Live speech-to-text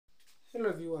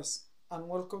Hello viewers, and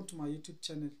welcome to my YouTube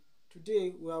channel.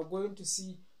 Today we are going to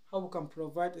see how we can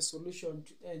provide a solution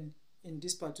to n in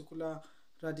this particular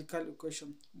radical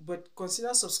equation. But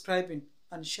consider subscribing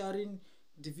and sharing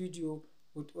the video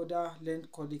with other learned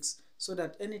colleagues so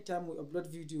that anytime we upload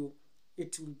video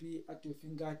it will be at your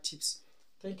fingertips.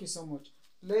 Thank you so much.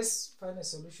 Let's find a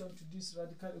solution to this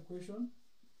radical equation.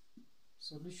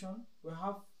 Solution, we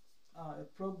have a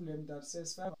problem that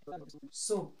says 5.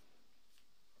 So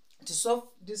to solve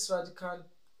this radical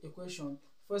equation,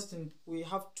 first thing we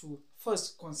have to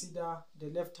first consider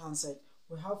the left hand side.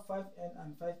 We have 5n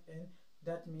and 5n.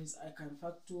 That means I can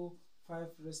factor 5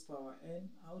 raised power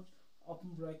n out,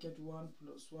 open bracket 1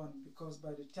 plus 1, because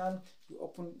by the time you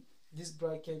open this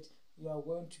bracket you are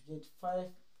going to get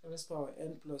 5 raised power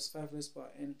n plus 5 raised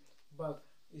power n back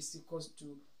is equals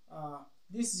to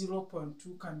this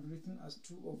 0.2 can be written as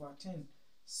 2 over 10.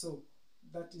 So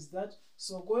that is that.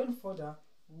 So going further,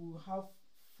 we have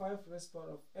 5 raised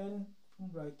power of n open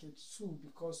bracket 2,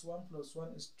 because 1 plus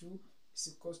 1 is 2, is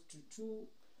equals to 2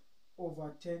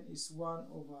 over 10 is 1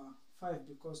 over 5,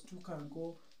 because 2 can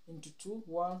go into 2,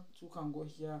 2 can go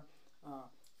here,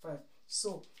 5.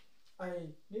 So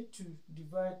I need to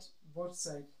divide both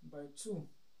sides by 2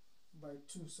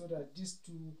 so that this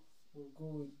 2 will go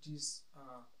with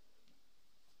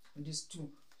this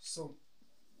 2. So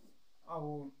I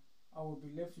will be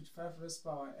left with 5 raised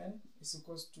power n is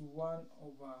equals to 1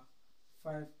 over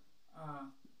 5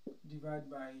 divided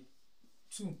by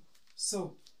 2.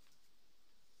 So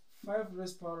 5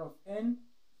 raised power of n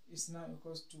is now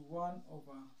equals to 1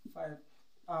 over 5.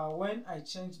 When I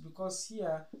change, because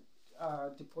here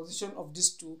the position of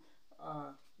this 2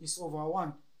 is over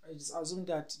 1, it is assumed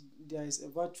that there is a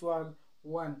virtual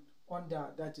 1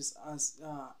 under that is as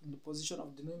in the position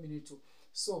of the denominator.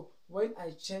 So when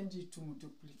I change it to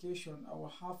multiplication, I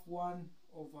will have 1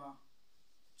 over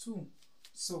 2.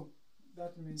 So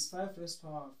that means 5 raised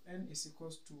power of n is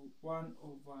equals to 1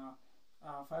 over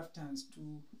 5 times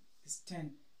 2 is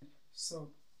 10.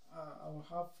 So I will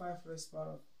have 5 raised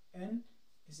power of n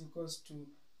is equals to,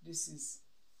 this is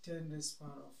 10 raised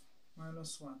power of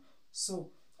minus 1.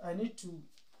 So I need to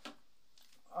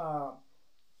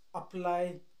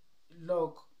apply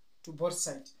log to both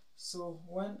sides. So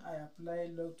when I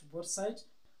apply log to both sides,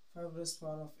 5 raised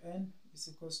power of n is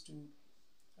equals to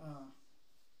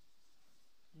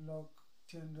log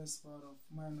 10 raised power of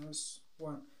minus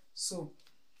 1. So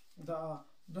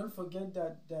don't forget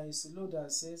that there is a law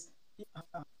that says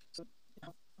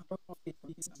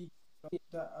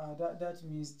that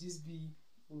means this b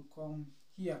will come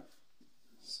here.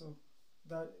 So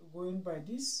that going by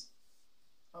this,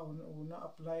 I will not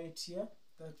apply it here.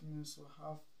 That means we'll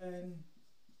have n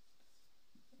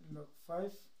log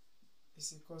 5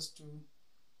 is equals to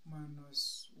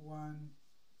minus 1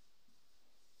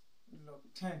 log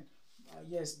 10.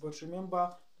 Yes, but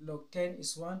remember log 10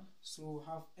 is 1, so we'll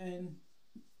have n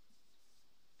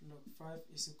log 5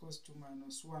 is equals to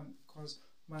minus 1, because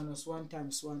minus 1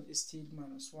 times 1 is still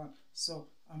minus 1. So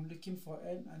I'm looking for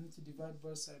n. I need to divide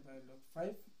both sides by log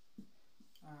 5,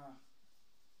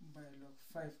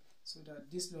 so that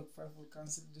this log 5 will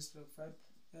cancel this log 5,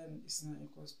 n is now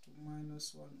equals to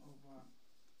minus 1 over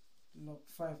log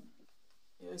 5.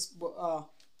 Yes,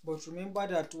 but remember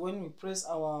that when we press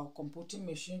our computing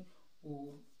machine,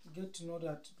 we'll get to know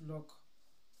that log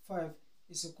 5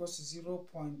 is equals to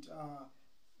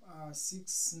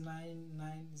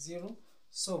 0.6990.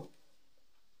 So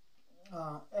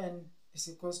n is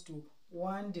equals to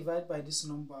 1 divided by this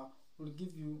number will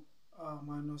give you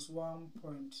minus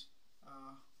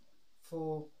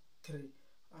 1.43,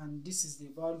 and this is the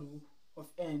value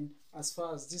of n as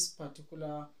far as this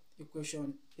particular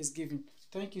equation is given.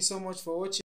 Thank you so much for watching.